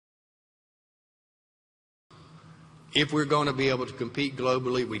If we're going to be able to compete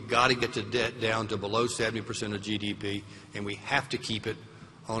globally, we've got to get the debt down to below 70% of GDP, and we have to keep it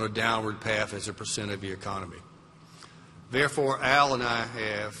on a downward path as a percent of the economy. Therefore, Al and I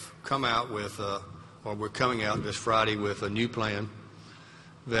have come out with, or we're coming out this Friday with a new plan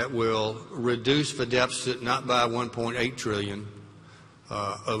that will reduce the deficit not by $1.8 trillion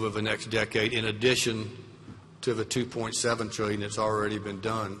over the next decade, in addition to the $2.7 trillion that's already been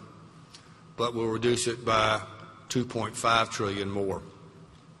done, but will reduce it by $2.5 trillion more.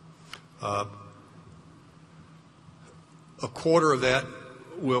 A quarter of that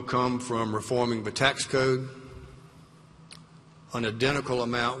will come from reforming the tax code. An identical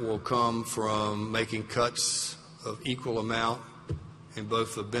amount will come from making cuts of equal amount in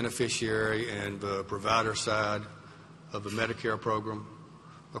both the beneficiary and the provider side of the Medicare program.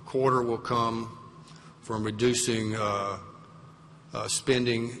 A quarter will come from reducing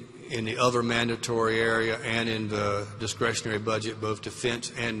spending in the other mandatory area and in the discretionary budget, both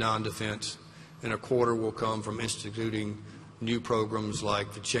defense and non-defense. And a quarter will come from instituting new programs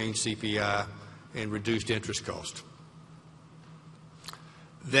like the Change CPI and reduced interest cost.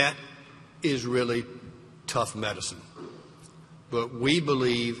 That is really tough medicine, but we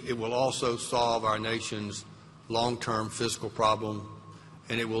believe it will also solve our nation's long-term fiscal problem,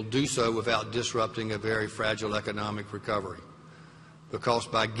 and it will do so without disrupting a very fragile economic recovery. Because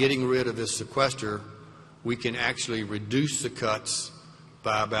by getting rid of this sequester, we can actually reduce the cuts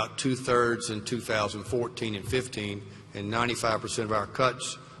by about 2/3 in 2014 and 15, and 95% of our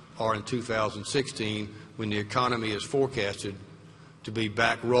cuts are in 2016, when the economy is forecasted to be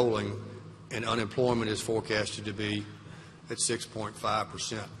back rolling and unemployment is forecasted to be at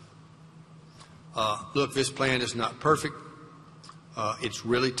 6.5%. Look, this plan is not perfect. It's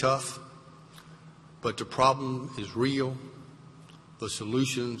really tough, but the problem is real. The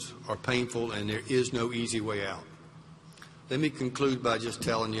solutions are painful, and there is no easy way out. Let me conclude by just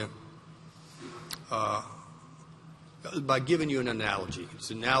telling you, by giving you an analogy. It's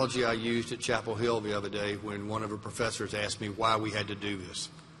an analogy I used at Chapel Hill the other day when one of the professors asked me why we had to do this.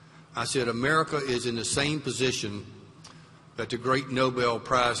 I said, America is in the same position that the great Nobel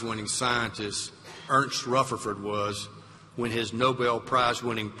Prize-winning scientist Ernst Rutherford was when his Nobel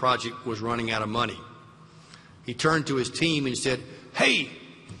Prize-winning project was running out of money. He turned to his team and said, "Hey,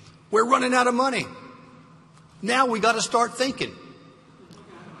 we're running out of money. Now we got to start thinking."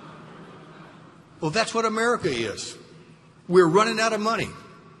 Well, that's what America is. We're running out of money.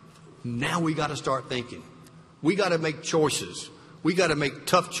 Now we got to start thinking. We got to make choices. We got to make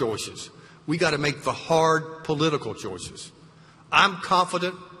tough choices. We got to make the hard political choices. I'm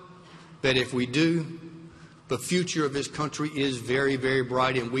confident that if we do, the future of this country is very, very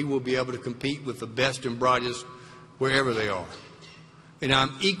bright, and we will be able to compete with the best and brightest wherever they are. And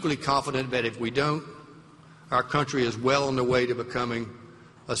I'm equally confident that if we don't, our country is well on the way to becoming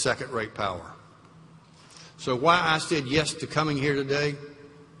a second-rate power. So why I said yes to coming here today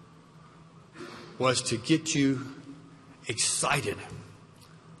was to get you excited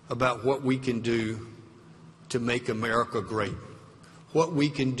about what we can do to make America great, what we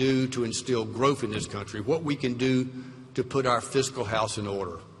can do to instill growth in this country, what we can do to put our fiscal house in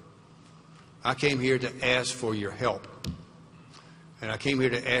order. I came here to ask for your help, and I came here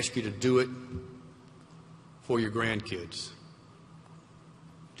to ask you to do it for your grandkids.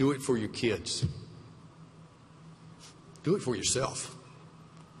 Do it for your kids. Do it for yourself.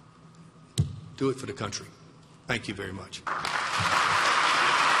 Do it for the country. Thank you very much.